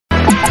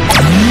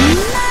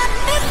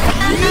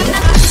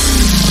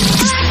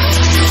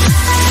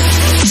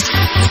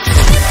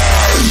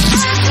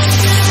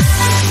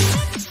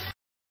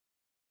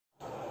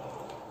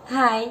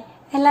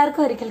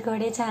എല്ലാവർക്കും ഒരിക്കൽ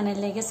കൂടി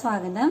ചാനലിലേക്ക്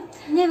സ്വാഗതം.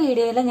 ഈ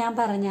വീഡിയോയിൽ ഞാൻ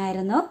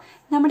പറഞ്ഞായിരുന്നു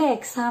നമ്മുടെ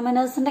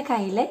എക്സാമിനേഴ്സിന്റെ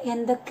കയ്യിൽ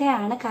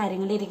എന്തൊക്കെയാണ്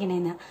കാര്യങ്ങൾ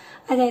ഇരിക്കണേന്ന്.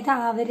 അതായത്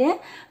അവര്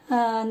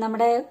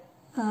നമ്മുടെ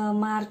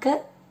മാർക്ക്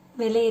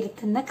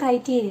വിലയിരുത്തുന്ന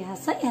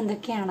ക്രൈറ്റീരിയാസ്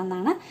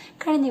എന്തൊക്കെയാണെന്നാണ്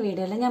കഴിഞ്ഞ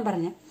വീഡിയോയിൽ ഞാൻ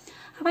പറഞ്ഞത്.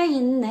 അപ്പൊ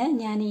ഇന്ന്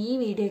ഞാൻ ഈ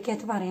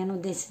വീഡിയോക്കകത്ത് പറയാൻ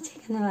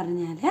ഉദ്ദേശിച്ചിരിക്കുന്നത്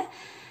പറഞ്ഞാല്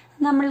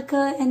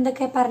നമ്മൾക്ക്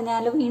എന്തൊക്കെ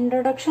പറഞ്ഞാലും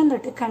ഇൻട്രൊഡക്ഷൻ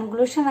തൊട്ട്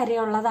കൺക്ലൂഷൻ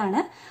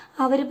വരെയുള്ളതാണ്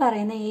അവർ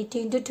പറയുന്ന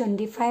 18 to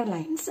 25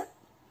 ലൈൻസ്.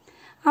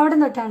 അവിടെ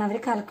തൊട്ടാണ് അവർ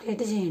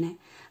കാൽക്കുലേറ്റ് ചെയ്യണേ.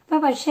 അപ്പൊ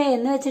പക്ഷെ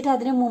എന്ന് വെച്ചിട്ട്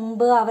അതിനു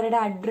മുമ്പ് അവരുടെ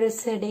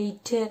അഡ്രസ്സ്,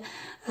 ഡേറ്റ്,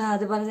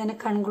 അതുപോലെ തന്നെ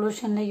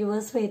കൺക്ലൂഷനിൽ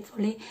യുവേഴ്സ്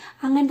ഫെയ്ത്ത്ഫുള്ളി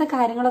അങ്ങനത്തെ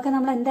കാര്യങ്ങളൊക്കെ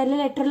നമ്മൾ എന്തായാലും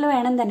ലെറ്ററിൽ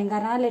വേണം തന്നെ.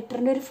 കാരണം ആ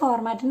ലെറ്ററിന്റെ ഒരു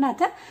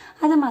ഫോർമാറ്റിനകത്ത്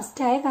അത്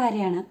മസ്റ്റായ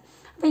കാര്യമാണ്.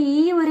 അപ്പൊ ഈ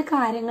ഒരു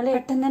കാര്യങ്ങൾ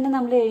പെട്ടെന്ന് തന്നെ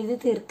നമ്മൾ എഴുതി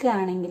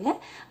തീർക്കുകയാണെങ്കിൽ,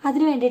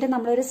 അതിനു വേണ്ടിയിട്ട്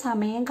നമ്മളൊരു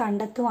സമയം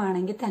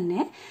കണ്ടെത്തുവാണെങ്കിൽ തന്നെ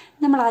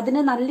നമ്മൾ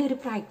അതിന് നല്ലൊരു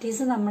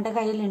പ്രാക്ടീസ് നമ്മുടെ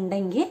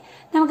കയ്യിലുണ്ടെങ്കിൽ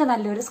നമുക്ക്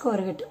നല്ലൊരു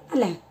സ്കോർ കിട്ടും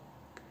അല്ലേ.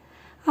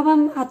 അപ്പം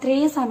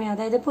അത്രയും സമയം,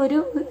 അതായത് ഇപ്പോൾ ഒരു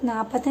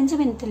 45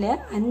 മിനിറ്റിൽ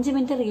 5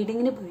 മിനിറ്റ്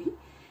റീഡിങ്ങിന് പോയി,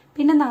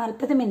 പിന്നെ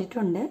 40 മിനിറ്റ്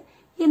ഉണ്ട്.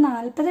 ഈ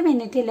 40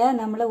 മിനിറ്റിൽ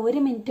നമ്മൾ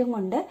 1 മിനിറ്റും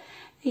കൊണ്ട്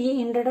ഈ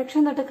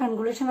ഇൻട്രൊഡക്ഷൻ തൊട്ട്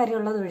കൺക്ലൂഷൻ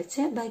വരെയുള്ളത്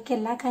ഒഴിച്ച് ബാക്കി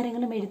എല്ലാ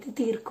കാര്യങ്ങളും എഴുതി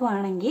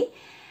തീർക്കുവാണെങ്കിൽ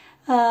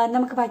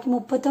നമുക്ക് ബാക്കി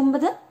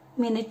 39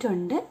 മിനിറ്റ്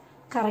ഉണ്ട്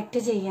കറക്റ്റ്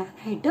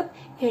ചെയ്യാനായിട്ടും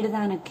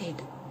എഴുതാനൊക്കെ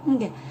ആയിട്ട്.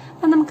 ഓക്കെ,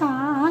 അപ്പം നമുക്ക്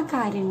ആ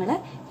കാര്യങ്ങൾ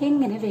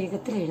എങ്ങനെ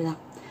വേഗത്തിൽ എഴുതാം.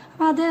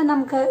 അപ്പം അത്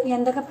നമുക്ക്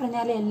എന്തൊക്കെ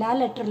പറഞ്ഞാലും എല്ലാ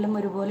ലെറ്ററിലും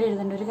ഒരുപോലെ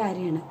എഴുതേണ്ട ഒരു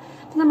കാര്യമാണ്.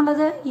 അപ്പം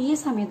നമ്മളത് ഈ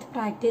സമയത്ത്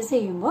പ്രാക്ടീസ്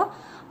ചെയ്യുമ്പോൾ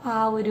ആ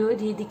ഒരു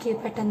രീതിക്ക്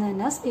പെട്ടെന്ന്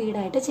തന്നെ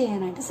സ്പീഡായിട്ട്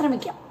ചെയ്യാനായിട്ട്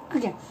ശ്രമിക്കാം.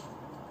 ഓക്കെ,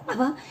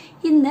 അപ്പോൾ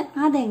ഇന്ന്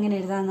അതെങ്ങനെ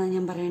എഴുതാമെന്നാണ്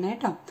ഞാൻ പറയണേ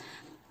കേട്ടോ.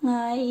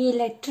 ഈ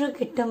ലെറ്റർ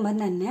കിട്ടുമ്പം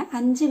തന്നെ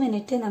 5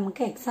 മിനിറ്റ്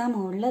നമുക്ക് എക്സാം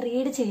ഹോളിൽ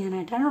റീഡ്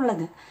ചെയ്യാനായിട്ടാണ്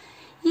ഉള്ളത്.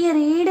 ഈ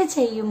റീഡ്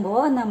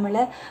ചെയ്യുമ്പോൾ നമ്മൾ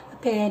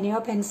പേനയോ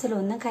പെൻസിലോ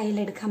ഒന്നും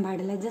കയ്യിലെടുക്കാൻ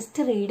പാടില്ല.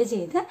 ജസ്റ്റ് റീഡ്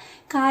ചെയ്ത്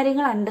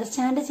കാര്യങ്ങൾ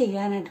അണ്ടർസ്റ്റാൻഡ്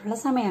ചെയ്യാനായിട്ടുള്ള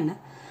സമയമാണ്.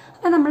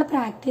 അപ്പം നമ്മൾ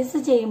പ്രാക്ടീസ്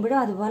ചെയ്യുമ്പോഴും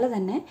അതുപോലെ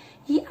തന്നെ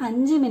ഈ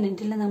 5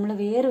 മിനിറ്റിൽ നമ്മൾ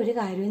വേറൊരു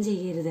കാര്യവും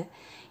ചെയ്യരുത്.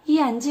 ഈ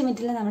 5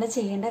 മിനിറ്റിൽ നമ്മൾ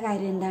ചെയ്യേണ്ട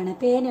കാര്യം എന്താണ്?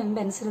 പേനയും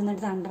പെൻസിലും ഒന്നും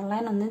എടുത്ത്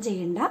അണ്ടർലൈൻ ഒന്നും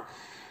ചെയ്യണ്ട.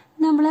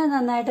 നമ്മൾ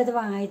നന്നായിട്ട് അത്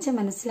വായിച്ച്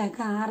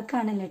മനസ്സിലാക്കുക.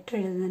 ആർക്കാണ് ലെറ്റർ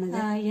എഴുതുന്നത്,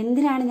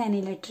 എന്തിനാണ് ഞാൻ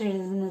ഈ ലെറ്റർ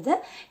എഴുതുന്നത്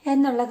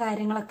എന്നുള്ള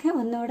കാര്യങ്ങളൊക്കെ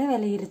ഒന്നുകൂടെ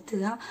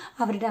വിലയിരുത്തുക.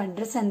 അവരുടെ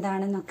അഡ്രസ്സ്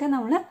എന്താണെന്നൊക്കെ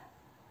നമ്മൾ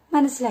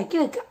മനസ്സിലാക്കി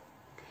വെക്കുക.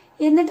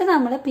 എന്നിട്ട്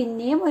നമ്മൾ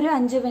പിന്നെയും ഒരു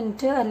 5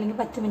 മിനിറ്റ് അല്ലെങ്കിൽ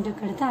 10 മിനിറ്റ്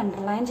ഒക്കെ എടുത്ത്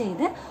അണ്ടർലൈൻ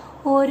ചെയ്ത്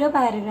ഓരോ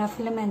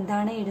പാരഗ്രാഫിലും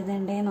എന്താണ്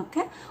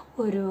എഴുതേണ്ടതെന്നൊക്കെ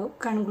ഒരു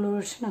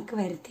കൺക്ലൂഷനൊക്കെ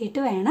വരുത്തിയിട്ട്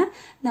വേണം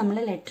നമ്മൾ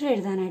ലെറ്റർ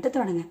എഴുതാനായിട്ട്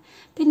തുടങ്ങാൻ.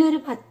 പിന്നെ ഒരു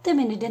 10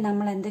 മിനിറ്റ്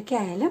നമ്മൾ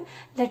എന്തൊക്കെയായാലും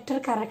ലെറ്റർ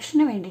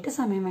കറക്ഷന് വേണ്ടിയിട്ട്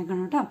സമയം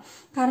വെക്കണം കേട്ടോ.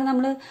 കാരണം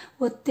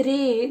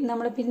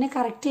നമ്മൾ പിന്നെ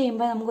കറക്റ്റ്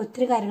ചെയ്യുമ്പോൾ നമുക്ക്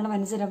ഒത്തിരി കാര്യങ്ങൾ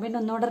മനസ്സിലാവും. പിന്നെ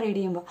ഒന്നുകൂടെ റീഡ്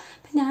ചെയ്യുമ്പോൾ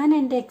അപ്പം ഞാൻ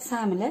എൻ്റെ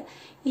എക്സാമിൽ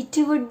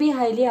it would be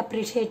highly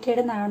appreciated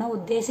എന്നാണ്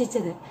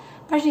ഉദ്ദേശിച്ചത്.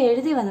 പക്ഷെ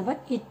എഴുതി വന്നപ്പോൾ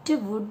ഇറ്റ്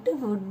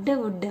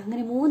വുഡ്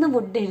അങ്ങനെ 3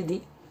 വുഡ് എഴുതി.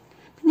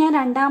 ഞാൻ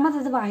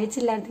രണ്ടാമത്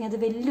വായിച്ചില്ലായിരുന്നെങ്കിൽ അത്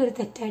വലിയൊരു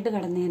തെറ്റായിട്ട്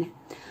കിടന്നേനെ.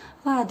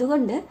 അപ്പോൾ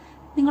അതുകൊണ്ട്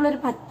നിങ്ങളൊരു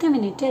 10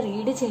 മിനിറ്റ്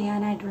റീഡ്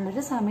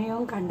ചെയ്യാനായിട്ടുള്ളൊരു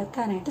സമയവും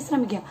കണ്ടെത്താനായിട്ട്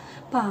ശ്രമിക്കുക.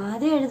 അപ്പോൾ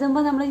ആദ്യം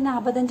എഴുതുമ്പോൾ നമ്മൾ ഈ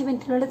 45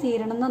 മിനിറ്റിലൂടെ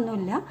തീരണം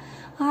എന്നൊന്നുമില്ല.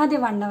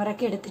 ആദ്യം 1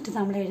 അവറൊക്കെ എടുത്തിട്ട്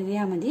നമ്മൾ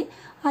എഴുതിയാൽ മതി.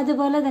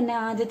 അതുപോലെ തന്നെ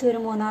ആദ്യത്തെ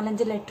ഒരു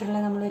 3-4 ലെറ്ററിൽ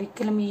നമ്മൾ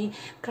ഒരിക്കലും ഈ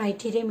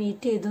ക്രൈറ്റീരിയ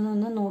മീറ്റ്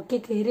ചെയ്തെന്നൊന്നും നോക്കി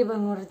കയറി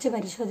മുറിച്ച്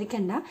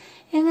പരിശോധിക്കേണ്ട.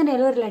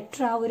 എങ്ങനെയാലും ഒരു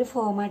ലെറ്റർ ആ ഒരു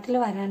ഫോർമാറ്റിൽ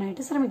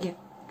വരാനായിട്ട് ശ്രമിക്കുക.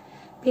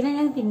 പിന്നെ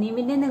ഞാൻ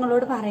പിന്നെയും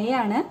നിങ്ങളോട്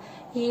പറയുകയാണ്,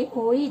 ഈ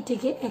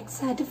OETക്ക്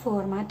എക്സാക്റ്റ്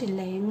ഫോർമാറ്റ് ഇല്ല.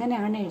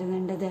 എങ്ങനെയാണ്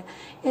എഴുതേണ്ടത്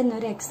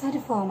എന്നൊരു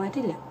എക്സാക്റ്റ് ഫോർമാറ്റ്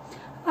ഇല്ല.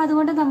 അപ്പം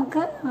അതുകൊണ്ട്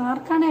നമുക്ക്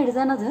ആർക്കാണ്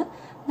എഴുതണത്,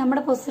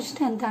 നമ്മുടെ പൊസിഷൻ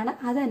എന്താണ്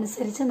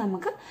അതനുസരിച്ച്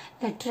നമുക്ക്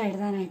ലെറ്റർ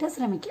എഴുതാനായിട്ട്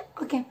ശ്രമിക്കാം.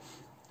 ഓക്കെ,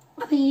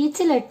 അപ്പോൾ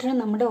ഈച്ച് ലെറ്റർ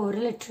നമ്മുടെ ഓരോ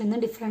ലെറ്ററിൽ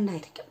നിന്നും ഡിഫറെൻ്റ്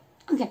ആയിരിക്കും.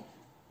 ഓക്കെ,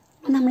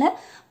 നമ്മൾ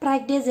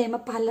പ്രാക്ടീസ്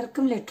ചെയ്യുമ്പോൾ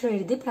പലർക്കും ലെറ്റർ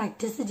എഴുതി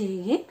പ്രാക്ടീസ്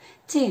ചെയ്യുകയും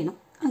ചെയ്യണം.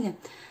 ഓക്കെ,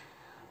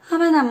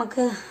 അപ്പോൾ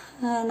നമുക്ക്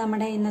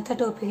നമ്മുടെ ഇന്നത്തെ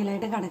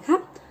ടോപ്പിക്കിലായിട്ട്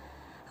കിടക്കാം.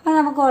 അപ്പോൾ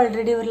നമുക്ക്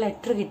ഓൾറെഡി ഒരു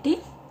ലെറ്റർ കിട്ടി.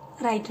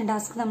 റൈറ്റിംഗ്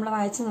ടാസ്ക് നമ്മൾ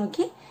വായിച്ചു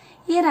നോക്കി.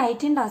 ഈ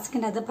റൈറ്റിംഗ്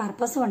ടാസ്കിൻ്റെ അത്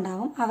പർപ്പസും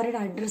ഉണ്ടാവും, അവരുടെ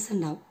അഡ്രസ്സ്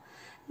ഉണ്ടാവും.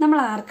 നമ്മൾ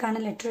ആർക്കാണ്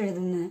ലെറ്റർ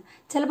എഴുതുന്നത്,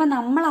 ചിലപ്പോൾ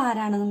നമ്മൾ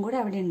ആരാണെന്നും കൂടെ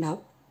അവിടെ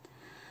ഉണ്ടാവും.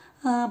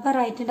 അപ്പോൾ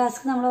റൈറ്റിംഗ്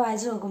ടാസ്ക് നമ്മൾ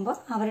വായിച്ചു നോക്കുമ്പോൾ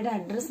അവരുടെ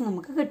അഡ്രസ്സ്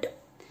നമുക്ക് കിട്ടും.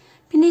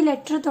 പിന്നെ ഈ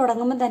ലെറ്റർ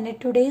തുടങ്ങുമ്പോൾ തന്നെ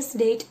ടുഡേയ്സ്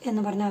ഡേറ്റ്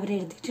എന്ന് പറഞ്ഞ് അവർ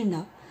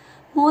എഴുതിയിട്ടുണ്ടാവും.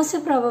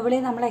 മോസ്റ്റ് പ്രോബബിളി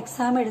നമ്മൾ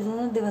എക്സാം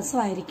എഴുതുന്ന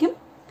ദിവസമായിരിക്കും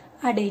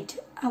ആ ഡേറ്റ്.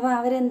 അപ്പോൾ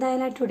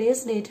അവരെന്തായാലും ആ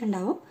ടുഡേയ്സ് ഡേറ്റ്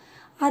ഉണ്ടാവും.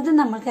 അത്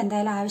നമ്മൾക്ക്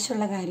എന്തായാലും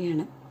ആവശ്യമുള്ള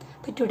കാര്യമാണ്.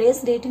 അപ്പോൾ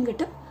ടുഡേയ്സ് ഡേറ്റും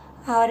കിട്ടും,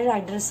 അവരുടെ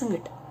അഡ്രസ്സും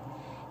കിട്ടും.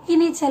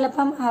 ഇനി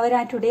ചിലപ്പം അവർ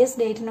ആ ടുഡേയ്സ്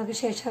ഡേറ്റിനൊക്കെ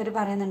ശേഷം അവർ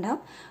പറയുന്നുണ്ടാവും,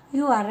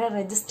 you are A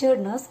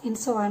registered nurse in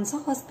so and so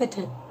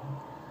hospital.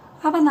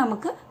 അപ്പം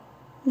നമുക്ക്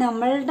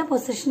നമ്മളുടെ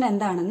പൊസിഷൻ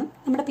എന്താണെന്നും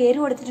നമ്മുടെ പേര്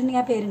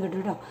കൊടുത്തിട്ടുണ്ടെങ്കിൽ ആ പേരും കിട്ടും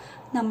കേട്ടോ.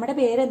 നമ്മുടെ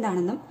പേര്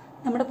എന്താണെന്നും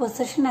നമ്മുടെ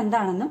പൊസിഷൻ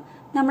എന്താണെന്നും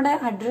നമ്മുടെ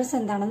അഡ്രസ്സ്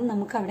എന്താണെന്നും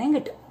നമുക്ക് അവിടെയും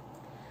കിട്ടും.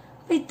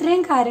 അപ്പോൾ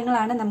ഇത്രയും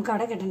കാര്യങ്ങളാണ് നമുക്ക്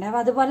അവിടെ കിട്ടേണ്ടത്.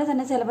 അപ്പോൾ അതുപോലെ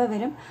തന്നെ ചിലപ്പോൾ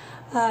വരും,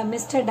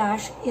 mister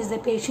dash is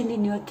A patient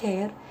in your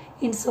care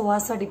in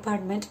സോവാസോ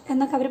department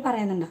എന്നൊക്കെ അവർ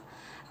പറയുന്നുണ്ടോ.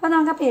 അപ്പോൾ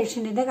നമുക്ക് ആ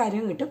പേഷ്യൻറ്റിൻ്റെ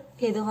കാര്യവും കിട്ടും.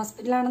 ഏത്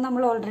ഹോസ്പിറ്റലാണെന്ന്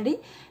നമ്മൾ ഓൾറെഡി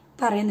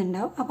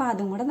പറയുന്നുണ്ടാവും. അപ്പോൾ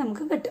അതും കൂടെ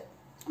നമുക്ക് കിട്ടും.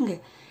 ഓക്കെ,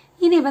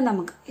 ഇനിയിപ്പം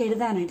നമുക്ക്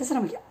എഴുതാനായിട്ട്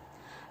ശ്രമിക്കാം.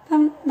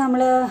 അപ്പം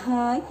നമ്മൾ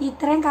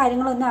ഇത്രയും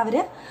കാര്യങ്ങളൊന്നും അവർ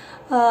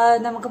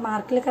നമുക്ക്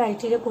മാർക്കിൽ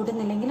ക്രൈറ്റീരിയ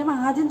കൂട്ടുന്നില്ലെങ്കിലും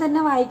ആദ്യം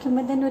തന്നെ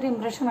വായിക്കുമ്പോൾ തന്നെ ഒരു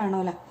ഇംപ്രഷൻ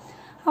വേണമല്ലോ.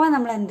 അപ്പോൾ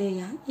നമ്മൾ എന്ത്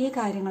ചെയ്യുക, ഈ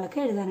കാര്യങ്ങളൊക്കെ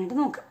എഴുതാനായിട്ട്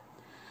നോക്കാം.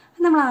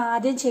 നമ്മൾ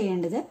ആദ്യം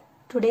ചെയ്യേണ്ടത്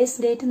ടുഡേയ്സ്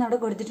ഡേറ്റ് അവിടെ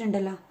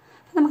കൊടുത്തിട്ടുണ്ടല്ലോ.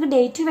 നമുക്ക്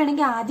ഡേറ്റ്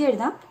വേണമെങ്കിൽ ആദ്യം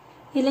എഴുതാം,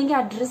 ഇല്ലെങ്കിൽ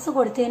അഡ്രസ്സ്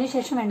കൊടുത്തതിന്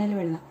ശേഷം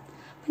വേണമെങ്കിലും എഴുതാം.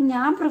 അപ്പം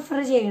ഞാൻ പ്രിഫർ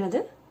ചെയ്യണത്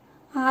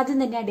ആദ്യം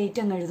തന്നെ ആ ഡേറ്റ്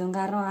അങ്ങ് എഴുതും,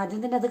 കാരണം ആദ്യം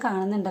തന്നെ അത്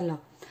കാണുന്നുണ്ടല്ലോ.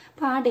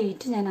 അപ്പോൾ ആ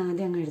ഡേറ്റ് ഞാൻ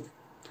ആദ്യം അങ്ങ് എഴുതും.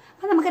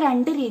 അപ്പം നമുക്ക്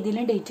 2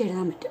 രീതിയിലും ഡേറ്റ്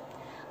എഴുതാൻ പറ്റും.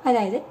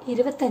 അതായത്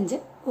 25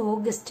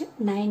 ഓഗസ്റ്റ്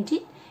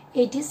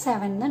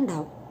 1987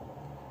 എന്നുണ്ടാവും.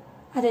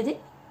 അതായത്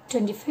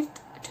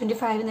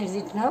 25 എന്ന്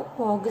എഴുതിയിട്ടുണ്ടാവും,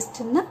 ഓഗസ്റ്റ്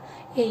എന്ന്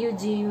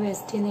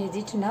AUGUST എന്ന്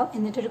എഴുതിയിട്ടുണ്ടാവും,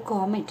 എന്നിട്ടൊരു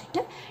കോമ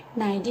ഇട്ടിട്ട്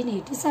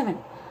 1987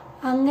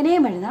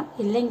 അങ്ങനെയും എഴുതാം.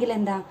 ഇല്ലെങ്കിൽ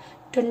എന്താ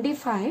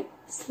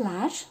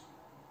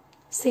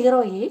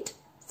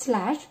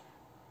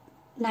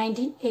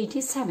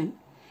 25/08/1987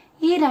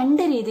 ഈ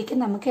 2 രീതിക്ക്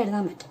നമുക്ക്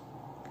എഴുതാൻ പറ്റും.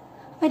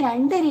 അപ്പോൾ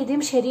 2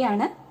 രീതിയും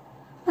ശരിയാണ്.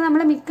 അപ്പോൾ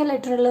നമ്മൾ മിക്ക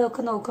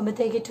ലെറ്ററുകളൊക്കെ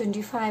നോക്കുമ്പോഴത്തേക്ക്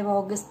 25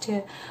 ഓഗസ്റ്റ്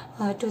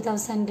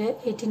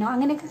 2018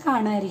 അങ്ങനെയൊക്കെ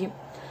കാണുമായിരിക്കും.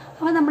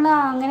 അപ്പോൾ നമ്മൾ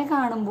അങ്ങനെ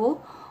കാണുമ്പോൾ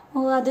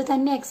അത്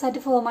തന്നെ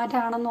എക്സാക്റ്റ് ഫോർമാറ്റ്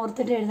ആണെന്ന്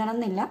ഓർത്തിട്ട് എഴുതണം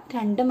എന്നില്ല,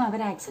 രണ്ടും അവർ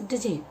ആക്സെപ്റ്റ്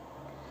ചെയ്യും.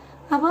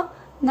 അപ്പോൾ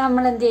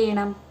നമ്മൾ എന്ത്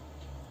ചെയ്യണം,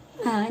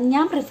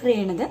 ഞാൻ പ്രിഫർ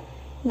ചെയ്യണത്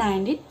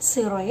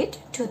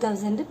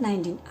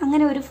 19/08/2019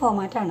 അങ്ങനെ ഒരു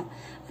ഫോമാറ്റാണ്.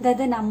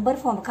 അതായത്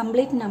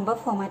കംപ്ലീറ്റ് നമ്പർ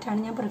ഫോമാറ്റാണ്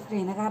ഞാൻ പ്രിഫർ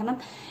ചെയ്യുന്നത്. കാരണം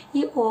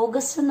ഈ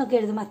ഓഗസ്റ്റ് എന്നൊക്കെ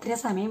എഴുതുമ്പോൾ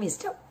അത്രയും സമയം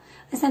വേസ്റ്റ് ആവും.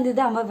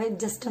 ഇതാകുമ്പോൾ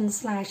ജസ്റ്റ് ഒന്ന്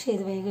സ്ലാഷ്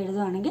ചെയ്ത് വേഗം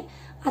എഴുതുവാണെങ്കിൽ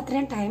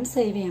അത്രയും ടൈം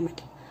സേവ് ചെയ്യാൻ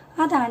പറ്റും.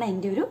 അതാണ്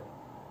എൻ്റെ ഒരു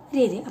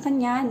രീതി. അപ്പം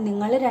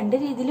നിങ്ങൾ 2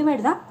 രീതിയിലും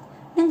എഴുതാം,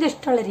 നിങ്ങൾക്ക്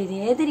ഇഷ്ടമുള്ള രീതി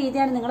ഏത്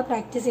രീതിയാണ് നിങ്ങൾ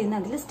പ്രാക്ടീസ് ചെയ്യുന്നത്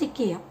അതിൽ സ്റ്റിക്ക്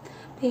ചെയ്യാം.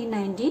 അപ്പോൾ ഈ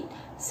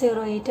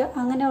 19/08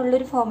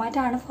 അങ്ങനെയുള്ളൊരു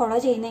ഫോമാറ്റാണ് ഫോളോ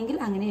ചെയ്യുന്നതെങ്കിൽ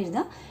അങ്ങനെ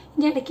എഴുതാം.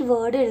 ഇതിൻ്റെ ഇടയ്ക്ക്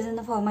വേർഡ്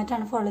എഴുതുന്ന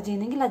ഫോമാറ്റാണ് ഫോളോ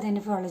ചെയ്യുന്നതെങ്കിൽ അത്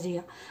തന്നെ ഫോളോ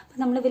ചെയ്യുക. അപ്പം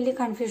നമ്മൾ വലിയ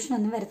കൺഫ്യൂഷൻ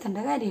ഒന്നും വരുത്തേണ്ട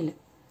കാര്യമില്ല.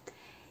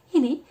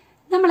 ഇനി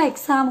നമ്മൾ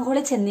എക്സാം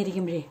ഹോളിൽ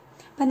ചെന്നിരിക്കുമ്പോഴേ,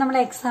 അപ്പം നമ്മൾ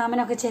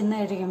എക്സാമിനൊക്കെ ചെന്ന്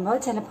കഴിയുമ്പോൾ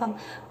ചിലപ്പം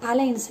പല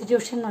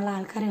ഇൻസ്റ്റിറ്റ്യൂഷനിലുള്ള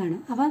ആൾക്കാർ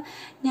കാണും. അപ്പം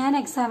ഞാൻ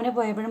എക്സാമിന്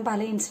പോയപ്പോഴും പല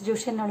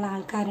ഇൻസ്റ്റിറ്റ്യൂഷനിലുള്ള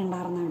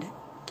ആൾക്കാരുണ്ടായിരുന്നുണ്ട്.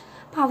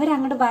 അപ്പം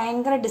അവരങ്ങോട്ട്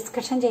ഭയങ്കര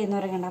ഡിസ്കഷൻ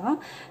ചെയ്യുന്നവരൊക്കെ ഉണ്ട്. അപ്പം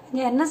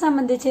എന്നെ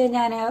സംബന്ധിച്ച്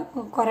ഞാൻ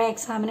കുറേ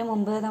എക്സാമിന്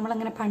മുമ്പ്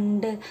നമ്മളിങ്ങനെ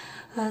പണ്ട്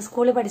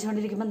സ്കൂളിൽ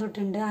പഠിച്ചുകൊണ്ടിരിക്കുമ്പോൾ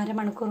തൊട്ടുണ്ട് 1/2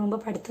 മണിക്കൂർ മുമ്പ്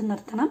പഠിത്തം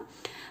നിർത്തണം,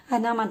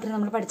 എന്നാൽ മാത്രമേ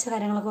നമ്മൾ പഠിച്ച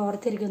കാര്യങ്ങളൊക്കെ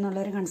ഓർത്തിരിക്കും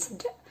എന്നുള്ളൊരു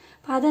കൺസെപ്റ്റ്.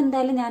 അപ്പോൾ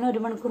അതെന്തായാലും ഞാൻ 1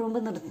 മണിക്കൂർ മുമ്പ്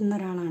നിർത്തുന്ന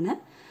ഒരാളാണ്.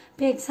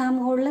 ഇപ്പോൾ എക്സാം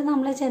ഹോളിൽ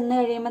നമ്മൾ ചെന്ന്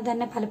കഴിയുമ്പോൾ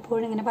തന്നെ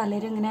പലപ്പോഴും ഇങ്ങനെ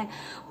പലരും ഇങ്ങനെ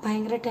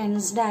ഭയങ്കര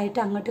ടെൻസ്ഡ് ആയിട്ട്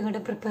അങ്ങോട്ടും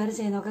ഇങ്ങോട്ടും പ്രിപ്പയർ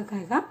ചെയ്യുന്നതൊക്കെ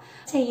കേൾക്കാം.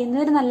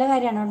 ചെയ്യുന്നതൊരു നല്ല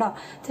കാര്യമാണ് കേട്ടോ.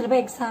 ചിലപ്പോൾ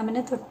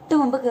എക്സാമിന് തൊട്ട്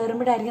മുമ്പ്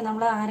കയറുമ്പോഴായിരിക്കും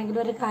നമ്മൾ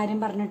ആരെങ്കിലും ഒരു കാര്യം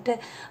പറഞ്ഞിട്ട്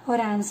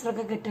ഒരു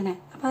ആൻസറൊക്കെ കിട്ടണേ.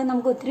 അപ്പോൾ അത്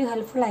നമുക്ക് ഒത്തിരി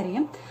ഹെൽപ്ഫുൾ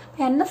ആയിരിക്കും.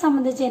 അപ്പോൾ എന്നെ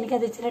സംബന്ധിച്ച്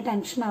എനിക്കത് ഇച്ചിരി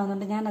ടെൻഷൻ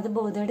ആവുന്നുണ്ട്, ഞാനത്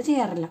ബോധമായിട്ട്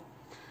ചെയ്യാറില്ല.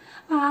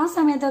 അപ്പോൾ ആ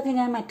സമയത്തൊക്കെ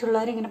ഞാൻ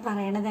മറ്റുള്ളവരിങ്ങനെ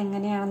പറയണത്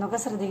എങ്ങനെയാണെന്നൊക്കെ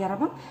ശ്രദ്ധിക്കാറ്.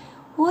 അപ്പം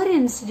ഒരു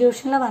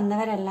ഇൻസ്റ്റിറ്റ്യൂഷനിൽ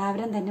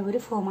വന്നവരെല്ലാവരും തന്നെ ഒരു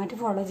ഫോമാറ്റ്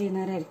ഫോളോ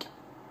ചെയ്യുന്നവരായിരിക്കും.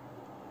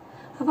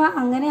 അപ്പോൾ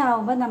അങ്ങനെ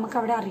ആവുമ്പോൾ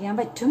നമുക്കവിടെ അറിയാൻ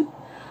പറ്റും.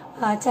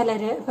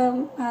 ചിലർ ഇപ്പം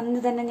അന്ന്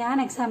തന്നെ ഞാൻ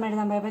എക്സാം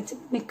എഴുതാൻ പോയപ്പോൾ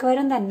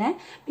മിക്കവരും തന്നെ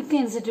മിക്ക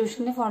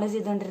ഇൻസ്റ്റിറ്റ്യൂഷനിൽ ഫോളോ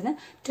ചെയ്തുകൊണ്ടിരുന്നത്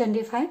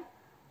 25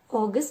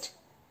 ഓഗസ്റ്റ്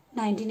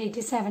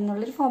 1987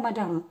 എന്നുള്ളൊരു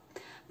ഫോമാറ്റാണ്.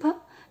 അപ്പം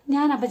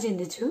ഞാനപ്പോൾ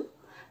ചിന്തിച്ചു,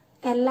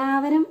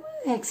 എല്ലാവരും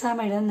എക്സാം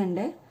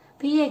എഴുതുന്നുണ്ട്,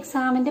 അപ്പോൾ ഈ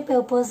എക്സാമിൻ്റെ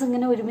പേപ്പേഴ്സ്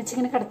ഇങ്ങനെ ഒരുമിച്ച്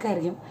ഇങ്ങനെ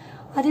കിടക്കായിരിക്കും.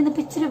 അതിൽ നിന്ന്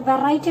ഇപ്പം ഇച്ചിരി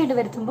വെറൈറ്റി ആയിട്ട്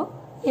വരുത്തുമ്പോൾ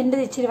എൻ്റെ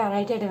ഇച്ചിരി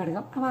വെറൈറ്റി ആയിട്ട്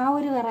കിടക്കും. അപ്പോൾ ആ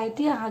ഒരു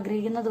വെറൈറ്റി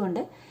ആഗ്രഹിക്കുന്നത്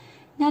കൊണ്ട്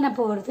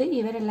ഞാനപ്പോൾ ഓർത്ത്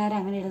ഇവരെല്ലാവരും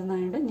അങ്ങനെ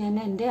എഴുതുന്നതുകൊണ്ട് ഞാൻ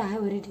എൻ്റെ ആ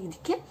ഒരു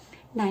രീതിക്ക്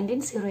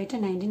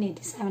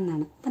 19/08/1987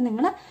 എന്നാണ്. അപ്പം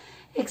നിങ്ങൾ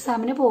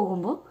എക്സാമിന്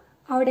പോകുമ്പോൾ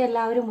അവിടെ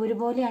എല്ലാവരും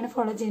ഒരുപോലെയാണ്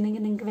ഫോളോ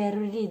ചെയ്യുന്നതെങ്കിൽ നിങ്ങൾക്ക്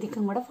വേറൊരു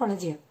രീതിക്കും കൂടെ ഫോളോ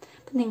ചെയ്യാം.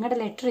 അപ്പം നിങ്ങളുടെ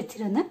ലെറ്റർ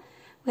ഇച്ചിരി ഒന്ന്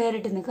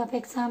വേറിട്ട് നിൽക്കും. അപ്പോൾ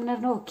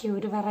എക്സാമിനറിന് ഓക്കെ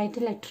ഒരു വെറൈറ്റി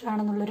ലെറ്റർ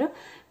ആണെന്നുള്ളൊരു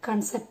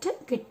കൺസെപ്റ്റ്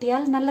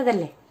കിട്ടിയാൽ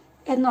നല്ലതല്ലേ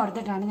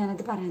എന്നോർത്തിട്ടാണ്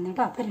ഞാനത് പറയുന്നത്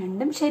കേട്ടോ. അപ്പോൾ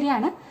രണ്ടും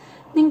ശരിയാണ്,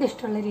 നിങ്ങൾക്ക്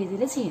ഇഷ്ടമുള്ള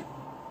രീതിയിൽ ചെയ്യാം.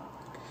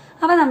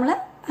 അപ്പോൾ നമ്മൾ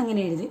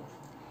അങ്ങനെ എഴുതി.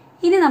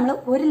 ഇനി നമ്മൾ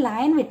ഒരു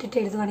ലൈൻ വിട്ടിട്ട്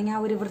എഴുതുവാണെങ്കിൽ ആ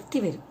ഒരു വൃത്തി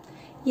വരും.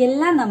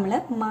 എല്ലാം നമ്മൾ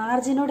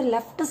മാർജിനോട്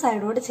ലെഫ്റ്റ്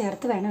സൈഡോട്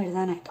ചേർത്ത് വേണം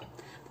എഴുതാനായിട്ട്.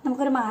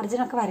 നമുക്കൊരു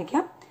മാർജിനൊക്കെ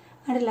വരയ്ക്കാം,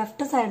 അതിൻ്റെ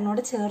ലെഫ്റ്റ്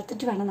സൈഡിനോട്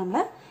ചേർത്തിട്ട് വേണം നമ്മൾ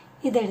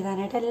ഇത്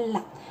എഴുതാനായിട്ട്.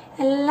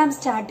 എല്ലാം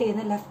സ്റ്റാർട്ട്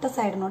ചെയ്യുന്നത് ലെഫ്റ്റ്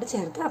സൈഡിനോട്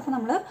ചേർത്ത്. അപ്പോൾ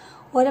നമ്മൾ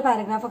ഓരോ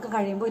പാരഗ്രാഫൊക്കെ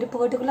കഴിയുമ്പോൾ ഒരു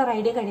പെർട്ടിക്കുലർ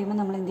ഐഡിയ കഴിയുമ്പോൾ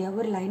നമ്മൾ എന്ത്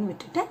ചെയ്യുക, ഒരു ലൈൻ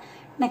വിട്ടിട്ട്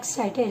നെക്സ്റ്റ്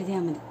ആയിട്ട്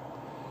എഴുതിയാൽ മതി.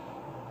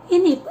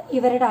 ഇനി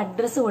ഇവരുടെ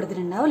അഡ്രസ്സ്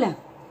കൊടുത്തിട്ടുണ്ടാവും അല്ലേ.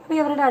 അപ്പോൾ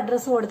ഇവരുടെ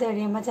അഡ്രസ്സ് കൊടുത്ത്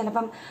കഴിയുമ്പോൾ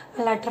ചിലപ്പം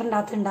ലെറ്ററിൻ്റെ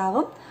അകത്ത്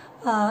ഉണ്ടാവും.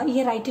 ഈ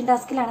റൈറ്റിംഗ്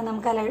ടാസ്കിലാണ്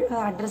നമുക്ക്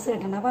അഡ്രസ്സ്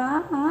കിട്ടുന്നത്. അപ്പോൾ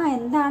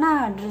എന്താണ് ആ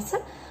അഡ്രസ്സ്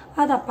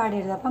അത് അപ്പാടെ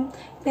എഴുതുക. അപ്പം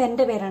ഇപ്പം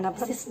എൻ്റെ പേരാണ്.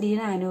 അപ്പം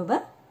Deena Anoop,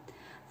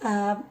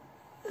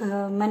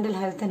 mental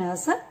health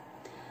nurse,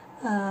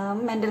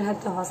 mental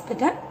health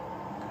hospital,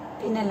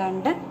 പിന്നെ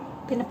ലണ്ടൻ,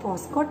 പിന്നെ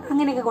പോസ്റ്റ് കോഡ്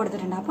അങ്ങനെയൊക്കെ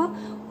കൊടുത്തിട്ടുണ്ട്. അപ്പോൾ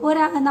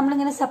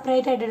നമ്മളിങ്ങനെ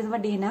സെപ്പറേറ്റ് ആയിട്ട്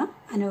എഴുതുമ്പോൾ ഡീന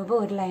അനൂപ്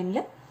ഒരു ലൈനിൽ,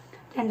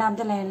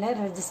 രണ്ടാമത്തെ ലൈനിൽ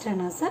രജിസ്റ്റർ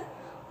നഴ്സ്,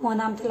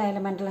 മൂന്നാമത്തെ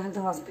ലൈനിൽ മെൻ്റൽ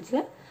ഹെൽത്ത് ഹോസ്പിറ്റൽ,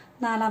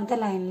 നാലാമത്തെ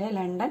ലൈനിൽ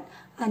ലണ്ടൻ,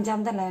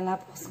 അഞ്ചാമത്തെ ലൈനിൽ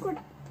പോസ്റ്റ്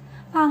കോഡ്.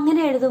 അപ്പം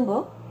അങ്ങനെ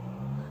എഴുതുമ്പോൾ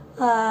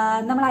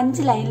നമ്മൾ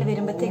 5 ലൈനിൽ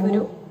വരുമ്പോഴത്തേക്ക്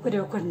ഒരു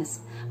ക്വഡ്നസ്.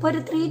 അപ്പോൾ ഒരു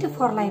 3 to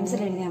 4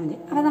 ലൈൻസിൽ എഴുതിയാൽ മതി.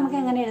 അപ്പോൾ നമുക്ക്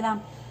എങ്ങനെ എഴുതാം,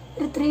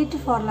 ഒരു 3 to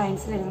 4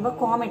 ലൈൻസിൽ എഴുതുമ്പോൾ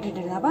കോമ ഇട്ടിട്ട്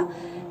എഴുതാം. അപ്പോൾ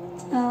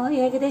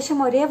ഏകദേശം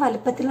ഒരേ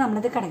വലുപ്പത്തിൽ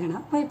നമ്മളത് കിടക്കണം.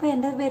 അപ്പോൾ ഇപ്പോൾ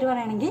എൻ്റെ പേര്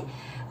പറയുകയാണെങ്കിൽ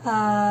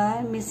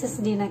മിസ്സസ്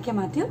ഡീന കെ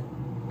മാത്യു,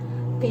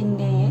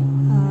 പിന്നെ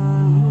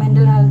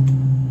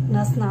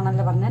നഴ്സ്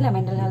എന്നാണല്ലോ പറഞ്ഞല്ലേ,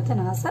 മെന്റൽ ഹെൽത്ത്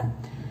നഴ്സ്.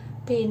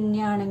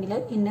 പിന്നെയാണെങ്കിൽ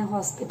ഇന്ന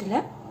ഹോസ്പിറ്റല്.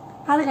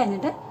 അത്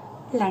കഴിഞ്ഞിട്ട്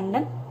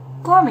ലണ്ടൻ,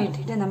 കോമ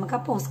ഇട്ടിട്ട് നമുക്ക് ആ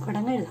പോസ്റ്റ് കോഡ്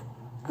അങ്ങ് എഴുതാം.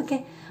 ഓക്കെ,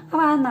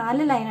 അപ്പോൾ ആ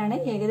 4 ലൈനാണ്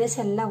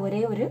ഏകദേശം എല്ലാം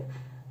ഒരേ ഒരു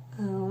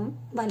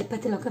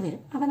വലിപ്പത്തിലൊക്കെ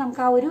വരും. അപ്പം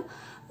നമുക്ക് ആ ഒരു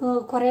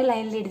കുറേ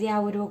ലൈനിൽ എഴുതിയ ആ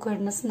ഒരു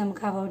ഓക്വേർഡ്നെസ്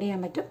നമുക്ക് അവോയ്ഡ് ചെയ്യാൻ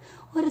പറ്റും.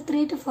 ഒരു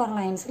 3 to 4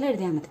 ലൈൻസിൽ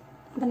എഴുതിയാൽ മതി.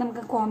 അപ്പം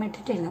നമുക്ക് കോമ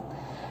ഇട്ടിട്ട് എഴുതാം.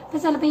 അപ്പോൾ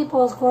ചിലപ്പോൾ ഈ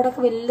പോസ്റ്റ്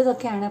കോഡൊക്കെ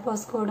വലുതൊക്കെയാണ്,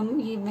 പോസ്റ്റ് കോഡും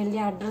ഈ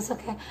വലിയ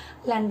അഡ്രസ്സൊക്കെ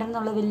ലണ്ടൻ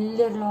എന്നുള്ള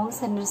വലിയൊരു ലോങ്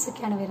സെൻറ്റൻസ്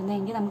ഒക്കെയാണ്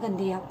വരുന്നതെങ്കിൽ നമുക്ക്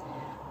എന്ത് ചെയ്യാം,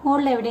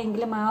 മുകളിൽ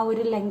എവിടെയെങ്കിലും ആ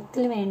ഒരു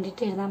ലെങ്ത്തിൽ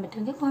വേണ്ടിയിട്ട് എഴുതാൻ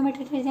പറ്റുമെങ്കിൽ കോമ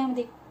ഇട്ടിട്ട് എഴുതിയാൽ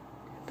മതി.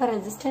 ഇപ്പോൾ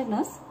രജിസ്റ്റേർഡ്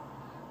നഴ്സ്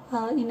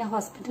ഇന്ന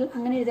ഹോസ്പിറ്റൽ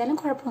അങ്ങനെ എഴുതിയാലും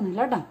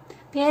കുഴപ്പമൊന്നുമില്ല കേട്ടോ.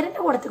 പേരിൻ്റെ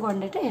കൂടത്ത്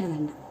കൊണ്ടിട്ട്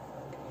എഴുതണ്ട.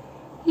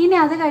 ഇനി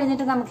അത്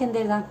കഴിഞ്ഞിട്ട് നമുക്ക് എന്ത്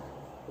എഴുതാം,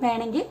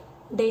 വേണമെങ്കിൽ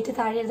ഡേറ്റ്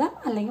താഴെ എഴുതാം,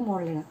 അല്ലെങ്കിൽ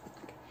മുകളിൽ എഴുതാം.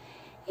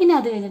 ഇനി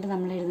അത് കഴിഞ്ഞിട്ട്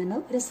നമ്മൾ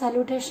എഴുതുന്നത് ഒരു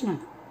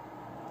സല്യൂട്ടേഷനാണ്.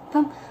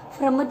 അപ്പം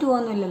ഫ്രം ടു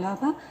ഒന്നുമില്ലല്ലോ,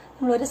 അപ്പം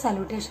നമ്മളൊരു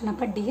സല്യൂട്ടേഷൻ.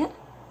 അപ്പം ഡിയർ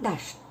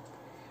ഡാഷ്,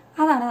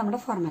 അതാണ് നമ്മുടെ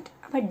ഫോർമാറ്റ്.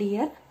 അപ്പം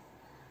ഡിയർ,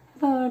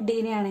 ഇപ്പോൾ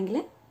ഡീനയാണെങ്കിൽ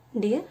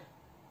ഡിയർ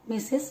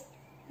മിസ്സിസ്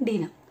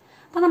ഡീന.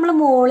 അപ്പം നമ്മൾ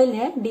മുകളിൽ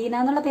ഡീന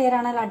എന്നുള്ള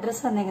പേരാണല്ലോ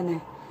അഡ്രസ്സ്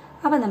തന്നേക്കുന്നത്.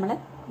 അപ്പം നമ്മൾ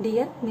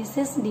ഡിയർ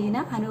മിസ്സിസ് ഡീന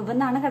അനൂപ്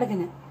എന്നാണ്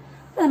കിടക്കുന്നത്.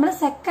 അപ്പം നമ്മൾ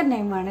സെക്കൻഡ്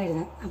നെയിം വേണം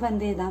എഴുതാൻ. അപ്പം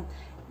എന്ത് എഴുതാം,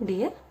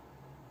 ഡിയർ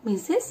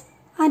മിസ്സിസ്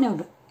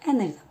അനൂപ്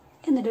എന്നെഴുതാം.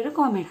 എന്നിട്ടൊരു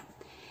കോമ ഇടാം.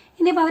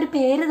 ഇനിയിപ്പോൾ അവർ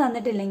പേര്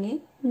തന്നിട്ടില്ലെങ്കിൽ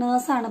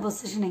നേഴ്സാണ്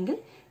പൊസിഷനെങ്കിൽ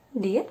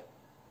ഡിയർ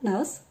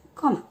നേഴ്സ്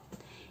കോമ.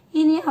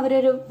 ഇനി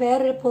അവരൊരു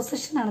വേറൊരു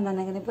പൊസിഷനാണ്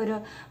തന്നിരിക്കുന്നത്, ഇപ്പോൾ ഒരു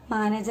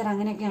മാനേജർ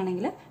അങ്ങനെയൊക്കെ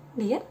ആണെങ്കിൽ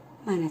ഡിയർ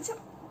മാനേജർ.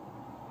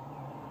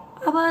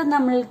 അപ്പോൾ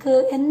നമ്മൾക്ക്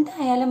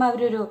എന്തായാലും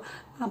അവരൊരു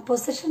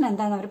പൊസിഷൻ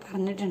എന്താണെന്ന് അവർ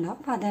പറഞ്ഞിട്ടുണ്ടാവും.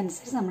 അപ്പോൾ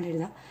അതനുസരിച്ച് നമ്മൾ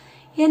എഴുതാം.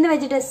 എന്ന്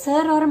വെച്ചിട്ട്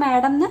സർ ഓർ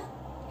മാഡം എന്ന്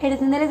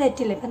എഴുതുന്നതിൽ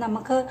തെറ്റില്ല. ഇപ്പം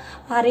നമുക്ക്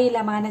അറിയില്ല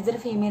മാനേജർ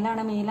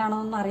ഫീമെയിലാണോ മെയിലാണോ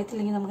എന്നൊന്നും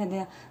അറിയത്തില്ലെങ്കിൽ നമുക്ക് എന്ത്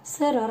ചെയ്യാം,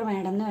 സർ ഓർ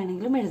മാഡം എന്ന്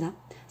വേണമെങ്കിലും എഴുതാം.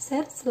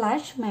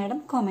 സർ/മാഡം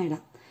കോമ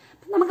ഇടാം.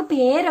 അപ്പം നമുക്ക്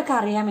പേരൊക്കെ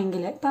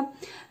അറിയാമെങ്കിൽ ഇപ്പം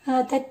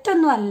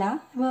തെറ്റൊന്നുമല്ല.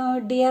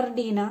 ഡിയർ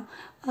ഡീന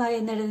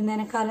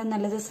എന്നെഴുതുന്നതിനേക്കാളും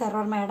നല്ലത് സർ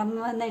ഓർ മാഡം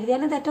എന്ന്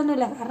എഴുതിയാലും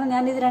തെറ്റൊന്നുമില്ല. കാരണം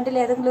ഞാൻ ഇത് രണ്ടിൽ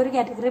ഏതെങ്കിലും ഒരു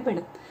കാറ്റഗറി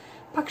പെടും.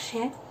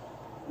 പക്ഷേ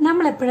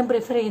നമ്മളെപ്പോഴും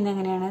പ്രിഫർ ചെയ്യുന്നത്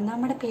എങ്ങനെയാണ്,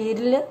 നമ്മുടെ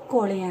പേരിൽ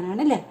കോൾ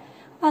ചെയ്യാനാണ് അല്ലേ.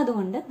 അപ്പം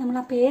അതുകൊണ്ട് നമ്മൾ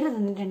ആ പേര്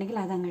തന്നിട്ടുണ്ടെങ്കിൽ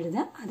അതങ്ങ്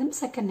എഴുതുക, അതും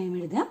സെക്കൻഡ് നെയിം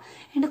എഴുതുക,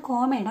 എന്നിട്ട്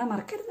കോമ ഇടാൻ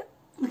മറക്കരുത്.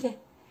 ഓക്കെ,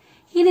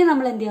 ഇനി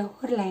നമ്മൾ എന്ത്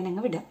ചെയ്യുക, ഒരു ലൈൻ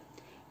അങ്ങ് വിടുക.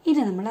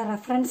 ഇനി നമ്മൾ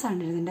റെഫറൻസ് ആണ്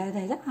എഴുതേണ്ടത്,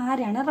 അതായത്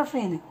ആരാണ് റെഫർ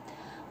ചെയ്യുന്നത്.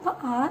 അപ്പോൾ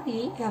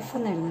REF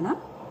എന്ന് എഴുതണം,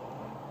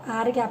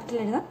 R ക്യാപിറ്റൽ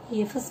എഴുതാം,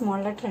 EF സ്മോൾ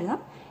ലെറ്റർ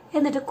എഴുതാം,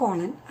 എന്നിട്ട്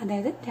കോളൻ,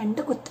 അതായത്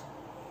 2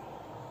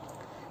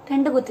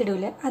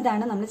 കുത്തിടൂല്,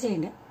 അതാണ് നമ്മൾ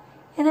ചെയ്യേണ്ടത്.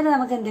 എന്നിട്ട്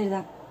നമുക്ക് എന്ത്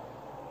എഴുതാം,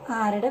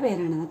 ആരുടെ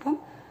പേരാണെന്ന്. അപ്പം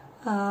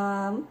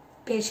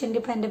പേഷ്യൻ്റ്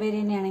ഇപ്പം എൻ്റെ പേര്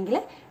തന്നെയാണെങ്കിൽ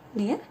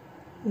ഡിയർ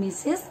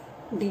മിസ്സിസ്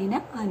ഡീന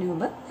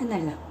അനൂപ്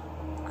എന്നെഴുതാം.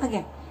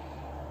 ഓക്കെ,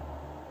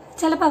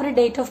 ചിലപ്പോൾ അവർ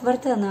ഡേറ്റ് ഓഫ്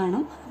ബർത്ത് തന്നു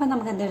കാണും. അപ്പം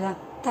നമുക്ക് എന്ത് എഴുതാം,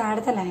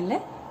 താഴത്തെ ലൈനിൽ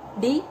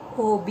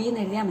DOB എന്ന്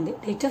എഴുതിയാൽ മതി.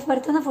 ഡേറ്റ് ഓഫ്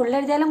ബർത്ത് എന്ന് ഫുൾ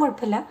എഴുതിയാലും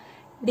കുഴപ്പമില്ല,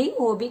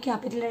 DOB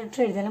ക്യാപിറ്റൽ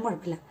ലെറ്റർ എഴുതിയാലും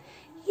കുഴപ്പമില്ല.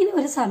 ഇനി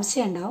ഒരു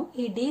സംശയം ഉണ്ടാവും,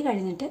 ഈ D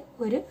കഴിഞ്ഞിട്ട്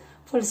ഒരു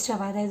ഫുൾ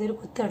സ്റ്റോപ്പ്, അതായത് ഒരു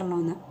കുത്ത്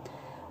ഇടണമെന്ന്.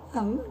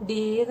 D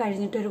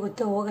കഴിഞ്ഞിട്ട് ഒരു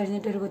കുത്ത്, O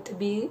കഴിഞ്ഞിട്ട് ഒരു കുത്ത്,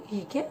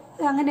 BEക്ക്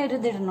അങ്ങനെ ഒരു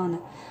ഇത് ഇടണമെന്ന്.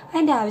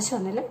 അതിൻ്റെ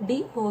ആവശ്യമൊന്നുമില്ല,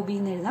 DOB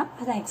എന്ന് എഴുതാം,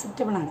 അത്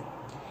ആക്സെപ്റ്റബിൾ ആണ്.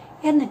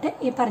 എന്നിട്ട്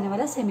ഈ പറഞ്ഞ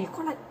പോലെ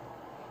സെമിക്കോളൻ,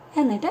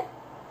 എന്നിട്ട്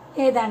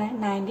ഏതാണ്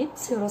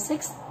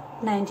 1906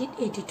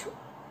 1982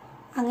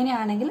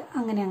 അങ്ങനെയാണെങ്കിൽ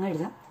അങ്ങനെ അങ്ങ്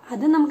എഴുതാം.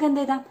 അത് നമുക്ക് എന്ത്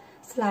എഴുതാം,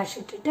 സ്ലാഷ്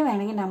ഇട്ടിട്ട്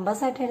വേണമെങ്കിൽ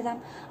നമ്പേഴ്സായിട്ട് എഴുതാം,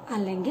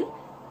 അല്ലെങ്കിൽ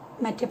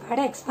മറ്റേ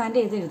പാടെ എക്സ്പാൻഡ്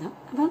ചെയ്ത് എഴുതാം.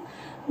 അപ്പം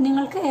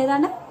നിങ്ങൾക്ക്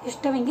ഏതാണ്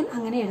ഇഷ്ടമെങ്കിൽ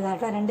അങ്ങനെ എഴുതാം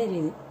കേട്ടോ, 2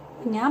 രീതി.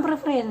 ഞാൻ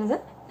പ്രിഫർ ചെയ്യുന്നത്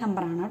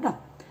നമ്പറാണ് കേട്ടോ.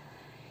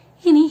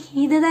 ഇനി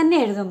ഇത് തന്നെ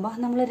എഴുതുമ്പോൾ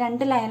നമ്മൾ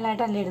 2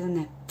 ലൈനിലായിട്ടല്ല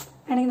എഴുതുന്നത്,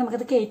 വേണമെങ്കിൽ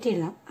നമുക്കത് കയറ്റി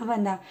എഴുതാം. അപ്പോൾ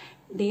എന്താ,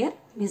 dear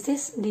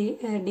Mrs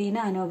Deena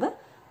Anoop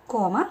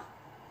comma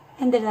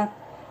എന്തെഴുതാം,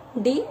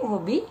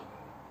 DOB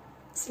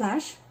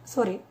slash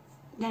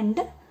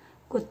 2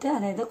 കുത്ത്,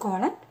 അതായത്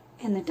കോളൻ,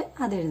 എന്നിട്ട്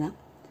അതെഴുതാം.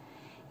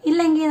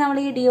 ഇല്ലെങ്കിൽ നമ്മൾ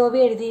ഈ DOB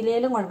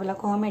എഴുതിയില്ലേലും കുഴപ്പമില്ല,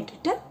 കോമ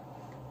ഇട്ടിട്ട്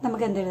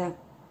നമുക്ക് എന്തെഴുതാം,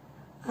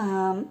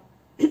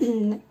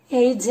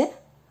 ഏജ്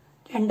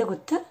 2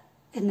 കുത്ത്,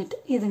 എന്നിട്ട്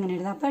ഇതിങ്ങനെ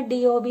എഴുതാം. അപ്പോൾ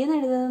DOB എന്ന്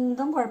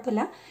എഴുതുന്നതും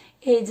കുഴപ്പമില്ല,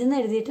 ഏജ് എന്ന്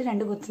എഴുതിയിട്ട്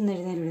 2 കുത്തെന്ന്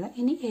എഴുതാനും എഴുതാം.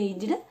 ഇനി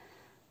ഏജ്ഡ്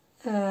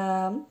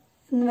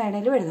എന്ന്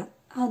വേണമെങ്കിലും എഴുതാം,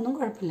 അതൊന്നും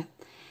കുഴപ്പമില്ല.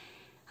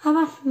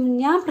 അപ്പം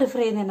ഞാൻ പ്രിഫർ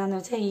ചെയ്യുന്നത് എന്താണെന്ന്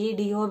വെച്ചാൽ ഈ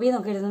DOB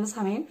എന്നൊക്കെ എഴുതുന്ന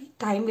സമയം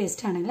ടൈം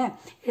വേസ്റ്റ് ആണല്ലേ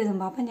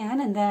എഴുതുമ്പോൾ. അപ്പം ഞാൻ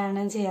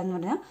എന്താണ് ചെയ്യാന്ന്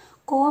പറഞ്ഞാൽ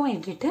കോമ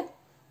ഇട്ടിട്ട്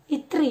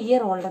ഇത്ര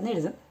ഇയർ ഓൾഡ് എന്ന്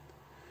എഴുതും.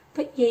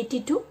 അപ്പം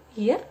 82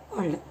 ഇയർ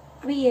ഓൾഡ്.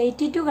 അപ്പോൾ ഈ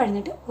 82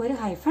 കഴിഞ്ഞിട്ട് ഒരു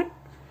ഹൈഫൺ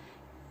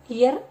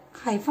ഇയർ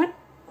ഹൈഫൺ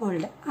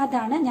ഓൾഡ്,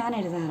 അതാണ് ഞാൻ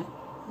എഴുതാറ്.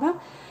 അപ്പം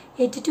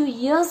 82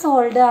 ഇയേഴ്സ്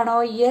ഓൾഡ് ആണോ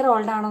ഇയർ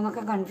ഓൾഡ് ആണോ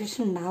എന്നൊക്കെ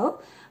കൺഫ്യൂഷൻ ഉണ്ടാവും.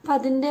 അപ്പം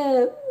അതിൻ്റെ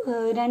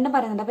 2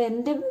 പറയുന്നുണ്ട്. അപ്പോൾ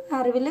എൻ്റെ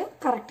അറിവിൽ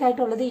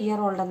കറക്റ്റായിട്ടുള്ളത് ഇയർ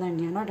ഓൾഡ് എന്ന്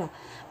തന്നെയാണ് കേട്ടോ.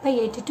 അപ്പോൾ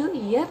 82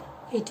 year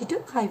 82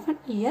 hyphen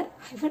year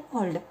hyphen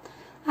old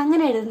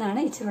അങ്ങനെ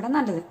എഴുതുന്നതാണ് ഇച്ചിരി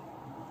നല്ലത്.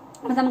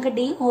 അപ്പം നമുക്ക്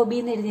DOB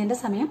എന്ന് എഴുതിയതിൻ്റെ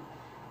സമയം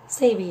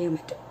സേവ് ചെയ്യാൻ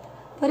പറ്റും.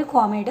 അപ്പോൾ ഒരു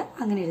കോമയുടെ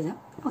അങ്ങനെ എഴുതാം.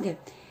 ഓക്കെ,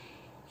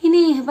 ഇനി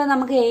ഇപ്പം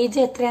നമുക്ക് ഏജ്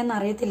എത്രയാണെന്ന്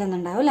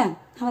അറിയത്തില്ലെന്നുണ്ടാവും അല്ലേ.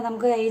 അപ്പോൾ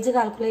നമുക്ക് ഏജ്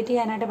കാൽക്കുലേറ്റ്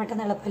ചെയ്യാനായിട്ട്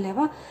പെട്ടെന്ന് എളുപ്പമല്ലേ.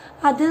 അപ്പോൾ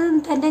അത്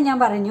തന്നെ ഞാൻ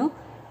പറഞ്ഞു,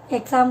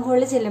 എക്സാം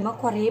ഹോളിൽ ചെല്ലുമ്പോൾ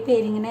കുറേ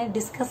പേരിങ്ങനെ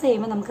ഡിസ്കസ്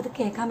ചെയ്യുമ്പോൾ നമുക്കത്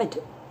കേൾക്കാൻ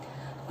പറ്റും.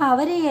 അപ്പോൾ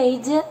അവർ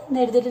ഏജ്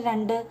എഴുതിയിട്ട്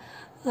 2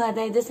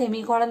 അതായത്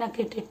സെമികോളൻ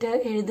ഒക്കെ ഇട്ടിട്ട്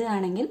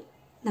എഴുതുകയാണെങ്കിൽ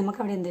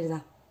നമുക്കവിടെ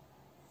എന്തെഴുതാം,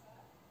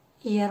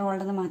 ഇയർ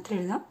ഓൾഡ് എന്ന് മാത്രം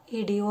എഴുതാം. ഈ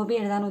DOB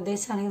എഴുതാൻ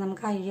ഉദ്ദേശിച്ചാണെങ്കിൽ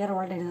നമുക്ക് ആ ഇയർ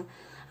ഓൾഡ് എഴുതാം.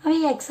 അപ്പോൾ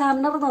ഈ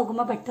എക്സാമിനർ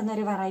നോക്കുമ്പോൾ പെട്ടെന്ന്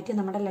ഒരു വെറൈറ്റി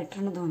നമ്മുടെ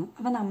ലെറ്ററിന് തോന്നും.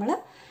 അപ്പോൾ നമ്മൾ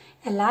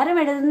എല്ലാവരും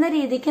എഴുതുന്ന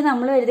രീതിക്ക്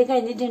നമ്മൾ എഴുതി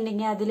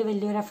കഴിഞ്ഞിട്ടുണ്ടെങ്കിൽ അതിൽ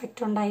വലിയൊരു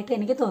എഫക്റ്റ് ഉണ്ടായിട്ട്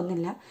എനിക്ക്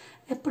തോന്നുന്നില്ല.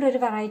 എപ്പോഴും ഒരു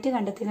വെറൈറ്റി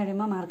കണ്ടെത്തി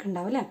കഴിയുമ്പോൾ മാർക്ക്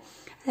ഉണ്ടാവും അല്ലേ.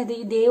 അതായത്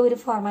ഇതേ ഒരു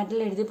ഫോർമാറ്റിൽ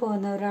എഴുതി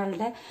പോകുന്ന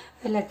ഒരാളുടെ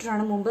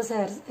ലെറ്ററാണ് മുമ്പ്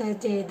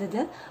ചെയ്തത്,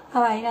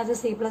 അപ്പോൾ അതിനകത്ത്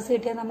C+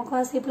 കിട്ടിയാൽ നമുക്ക്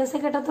ആ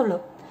C+ കിട്ടത്തുള്ളൂ.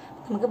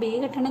 നമുക്ക് B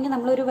കിട്ടണമെങ്കിൽ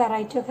നമ്മളൊരു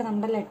വെറൈറ്റി ഒക്കെ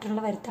നമ്മുടെ ലെറ്ററിൽ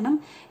വരുത്തണം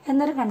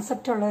എന്നൊരു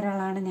കൺസെപ്റ്റ് ഉള്ള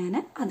ഒരാളാണ് ഞാൻ.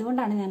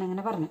 അതുകൊണ്ടാണ് ഞാൻ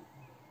അങ്ങനെ പറഞ്ഞത്.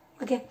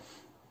 ഓക്കെ,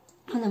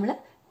 അപ്പോൾ നമ്മൾ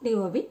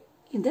DOB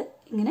ഇത്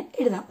ഇങ്ങനെ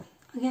എഴുതാം.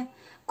 ഓക്കെ,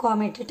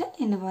 കോമ ഇട്ടിട്ട്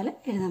ഇന്ന പോലെ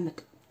എഴുതാൻ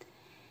പറ്റും.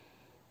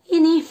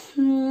 ഇനി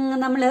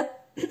നമ്മൾ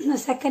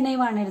സെക്കൻഡ്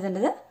നെയിമാണ്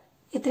എഴുതേണ്ടത്.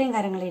 ഇത്രയും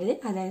കാര്യങ്ങൾ എഴുതി,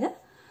 അതായത്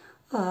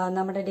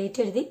നമ്മുടെ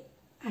ഡേറ്റ് എഴുതി,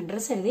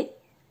 അഡ്രസ്സ് എഴുതി,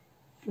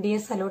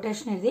 ഡിയർ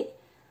സല്യൂട്ടേഷൻ എഴുതി,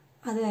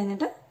 അത്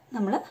കഴിഞ്ഞിട്ട്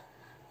നമ്മൾ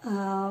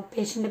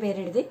പേഷ്യൻ്റെ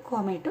പേരെഴുതി,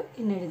 കോമ ഇട്ടു,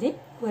 ഇന്നെഴുതി,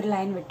 ഒരു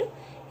ലൈൻ വിട്ടു.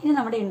 ഇനി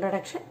നമ്മുടെ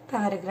ഇൻട്രൊഡക്ഷൻ,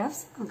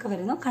 പാരഗ്രാഫ്സ് ഒക്കെ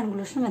വരുന്നു,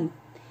 കൺക്ലൂഷൻ വന്നു.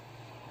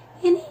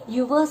 ഇനി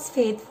യുവേഴ്സ്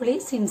ഫെയ്ത്ത്ഫുള്ളി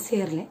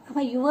സിൻസിയർലി.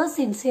 അപ്പോൾ യുവേഴ്സ്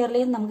സിൻസിയർലി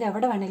നമുക്ക്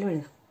എവിടെ വേണേലും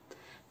എഴുതാം.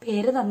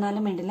 പേര്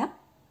തന്നാലും വേണ്ടില്ല,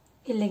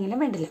 ഇല്ലെങ്കിലും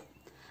വേണ്ടില്ല.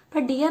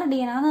 അപ്പോൾ ഡിയർ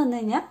ഡീനാന്ന് വന്നു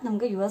കഴിഞ്ഞാൽ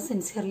നമുക്ക് യുവേഴ്സ്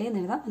സിൻസിയർലി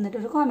എന്ന് എഴുതാം,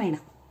 എന്നിട്ടൊരു കോമ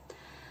ഇടാം.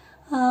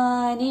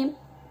 ഇനി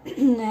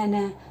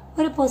പിന്നെ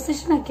ഒരു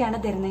പൊസിഷനൊക്കെയാണ്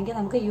തരുന്നതെങ്കിൽ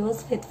നമുക്ക്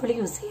യുവേഴ്സ് ഫെയ്ത്ത്ഫുള്ളി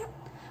യൂസ് ചെയ്യാം.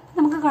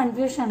 നമുക്ക്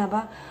കൺഫ്യൂഷനാണ്.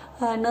 അപ്പോൾ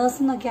നേഴ്സ്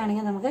എന്നൊക്കെ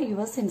ആണെങ്കിൽ നമുക്ക്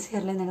യുവേഴ്സ്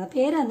സിൻസിയർലി എന്ന് എഴുതാം.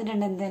 പേര്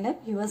തന്നിട്ടുണ്ട് എന്തായാലും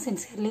യുവേഴ്സ്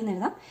സിൻസിയർലി എന്ന്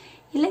എഴുതാം,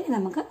 ഇല്ലെങ്കിൽ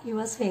നമുക്ക്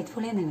യുവേഴ്സ്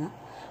ഫെയ്ത്ത്ഫുള്ളി എന്ന് എഴുതാം.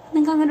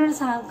 നിങ്ങൾക്ക് അങ്ങനെ ഒരു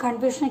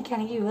കൺഫ്യൂഷനൊക്കെ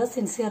ആണെങ്കിൽ യുവേഴ്സ്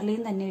സിൻസിയർലി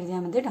തന്നെ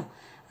എഴുതിയാൽ മതി കേട്ടോ.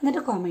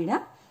 എന്നിട്ട് കോമ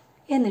ഇടാം,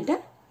 എന്നിട്ട്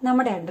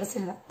നമ്മുടെ അഡ്രസ്സ്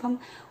എഴുതാം. അപ്പം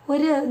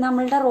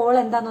നമ്മളുടെ റോൾ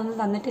എന്താണെന്നൊന്നും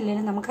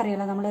തന്നിട്ടില്ലെങ്കിലും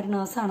നമുക്കറിയാലോ നമ്മളൊരു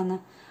നേഴ്സാണെന്ന്.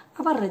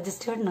 അപ്പോൾ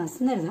രജിസ്റ്റേർഡ് നേഴ്സ്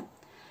എന്ന് എഴുതാം.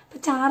 അപ്പോൾ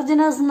ചാർജ്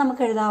നേഴ്സ്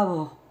നമുക്ക്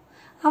എഴുതാവോ?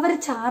 അവർ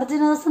ചാർജ്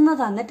നേഴ്സ് എന്ന്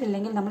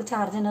തന്നിട്ടില്ലെങ്കിൽ നമ്മൾ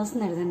ചാർജ് നേഴ്സ്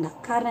എന്ന് എഴുതണ്ട.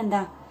 കാരണം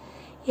എന്താ,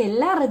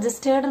 എല്ലാ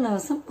രജിസ്റ്റേർഡ്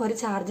നേഴ്സും ഒരു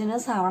ചാർജ്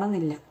നേഴ്സ്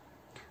ആവണമെന്നില്ല.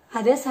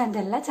 അതേ സ്ഥാനത്ത്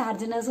എല്ലാ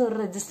ചാർജ് നേഴ്സും ഒരു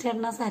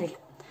രജിസ്റ്റേർഡ് നേഴ്സ്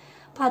ആയിരിക്കും.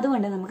 അപ്പോൾ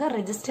അതുകൊണ്ട് നമുക്ക്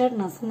രജിസ്റ്റേർഡ്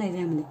നേഴ്സ് എന്ന്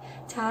എഴുതിയാൽ മതി.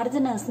 ചാർജ്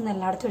നേഴ്സ് എന്ന്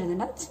എല്ലായിടത്തും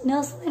എഴുതണ്ട.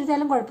 നേഴ്സ് എന്ന്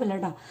എഴുതിയാലും കുഴപ്പമില്ല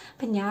കേട്ടോ.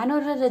 അപ്പം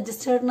ഞാനൊരു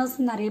രജിസ്റ്റേർഡ് നേഴ്സ്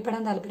എന്ന്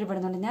അറിയപ്പെടാൻ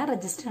താല്പര്യപ്പെടുന്നുണ്ട്, ഞാൻ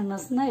രജിസ്റ്റേർഡ്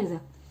നേഴ്സ് എന്ന്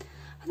എഴുതാം.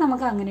 അപ്പം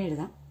നമുക്ക് അങ്ങനെ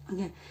എഴുതാം.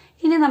 ഓക്കെ,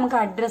 ഇനി നമുക്ക്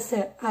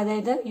അഡ്രസ്സ്,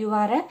 അതായത് you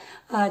are A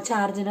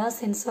charge nurse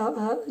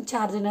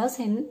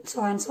in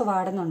so and so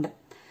വാർഡെന്നുണ്ട്.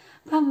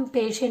 അപ്പം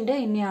പേഷ്യൻ്റ്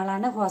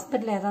ഇന്നയാളാണ്,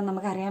 ഹോസ്പിറ്റൽ ഏതാണെന്ന്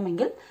നമുക്ക്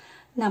അറിയാമെങ്കിൽ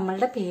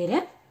നമ്മളുടെ പേര്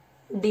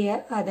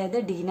അതായത്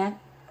ഡീന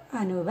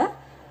അനൂപ്,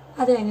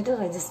 അത് കഴിഞ്ഞിട്ട്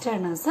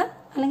രജിസ്റ്റേർഡ് നേഴ്സ്,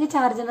 അല്ലെങ്കിൽ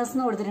ചാർജ് നേഴ്സ്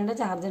എന്ന് കൊടുത്തിട്ടുണ്ട്,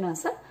 ചാർജ്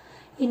നേഴ്സ്,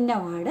 ഇന്ന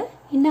വാർഡ്,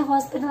 ഇന്ന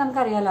ഹോസ്പിറ്റൽ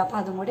നമുക്കറിയാമല്ലോ. അപ്പോൾ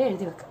അതും കൂടി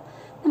എഴുതി വെക്കാം.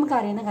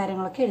 നമുക്കറിയുന്ന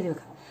കാര്യങ്ങളൊക്കെ എഴുതി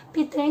വെക്കാം.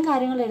 അപ്പോൾ ഇത്രയും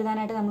കാര്യങ്ങൾ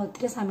എഴുതാനായിട്ട് നമ്മൾ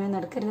ഒത്തിരി സമയം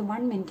എടുക്കരുത്,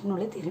 1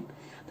 മിനിറ്റിനുള്ളിൽ തീരും.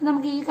 അപ്പം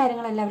നമുക്ക് ഈ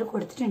കാര്യങ്ങളെല്ലാവരും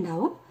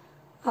കൊടുത്തിട്ടുണ്ടാവും.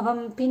 അപ്പം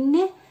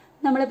പിന്നെ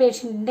നമ്മൾ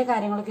പേഷ്യൻറ്റിൻ്റെ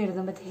കാര്യങ്ങളൊക്കെ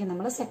എഴുതുമ്പോഴത്തേക്കും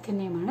നമ്മൾ സെക്കൻഡ്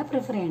നെയിമാണ്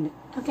പ്രിഫർ ചെയ്യേണ്ടത്.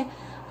 ഓക്കെ,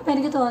 അപ്പോൾ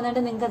എനിക്ക്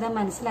തോന്നുന്നുണ്ട് നിങ്ങൾക്കത്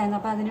മനസ്സിലായിരുന്നു.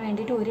 അപ്പോൾ അതിന്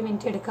വേണ്ടിയിട്ട് 1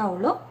 മിനിറ്റ്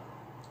എടുക്കാവുള്ളൂ.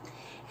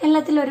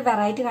 എല്ലാത്തിലും ഒരു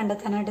വെറൈറ്റി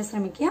കണ്ടെത്താനായിട്ട്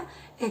ശ്രമിക്കുക.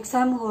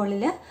 എക്സാം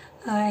ഹോളിൽ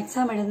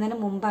എക്സാം എഴുതുന്നതിന്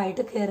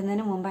മുമ്പായിട്ട്,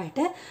 കയറുന്നതിന്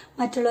മുമ്പായിട്ട്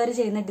മറ്റുള്ളവർ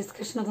ചെയ്യുന്ന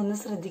ഡിസ്കഷനൊക്കെ ഒന്ന്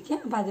ശ്രദ്ധിക്കുക.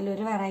 അപ്പോൾ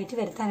അതിലൊരു വെറൈറ്റി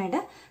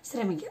വരുത്താനായിട്ട്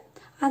ശ്രമിക്കുക.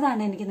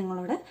 അതാണ് എനിക്ക്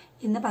നിങ്ങളോട്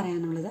ഇന്ന്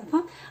പറയാനുള്ളത്.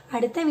 അപ്പം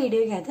അടുത്ത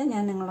വീഡിയോയ്ക്കകത്ത്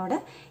ഞാൻ നിങ്ങളോട്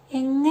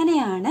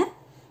എങ്ങനെയാണ്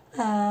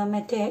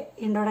മറ്റേ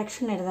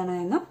ഇൻട്രൊഡക്ഷൻ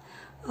എഴുതണമെന്നും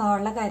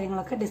ഉള്ള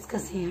കാര്യങ്ങളൊക്കെ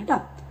ഡിസ്കസ് ചെയ്യാം കേട്ടോ.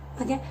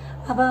 ഓക്കെ,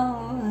 അപ്പോൾ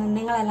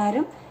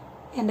നിങ്ങളെല്ലാവരും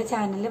എൻ്റെ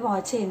ചാനൽ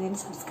വാച്ച് ചെയ്യുന്നതിനും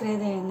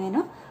സബ്സ്ക്രൈബ്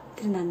ചെയ്യുന്നതിനും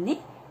ഒത്തിരി നന്ദി.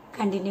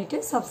 Continue to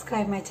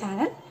subscribe my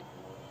channel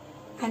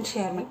and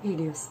share my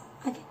videos.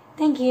 Okay,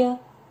 thank you.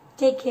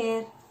 Take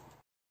care.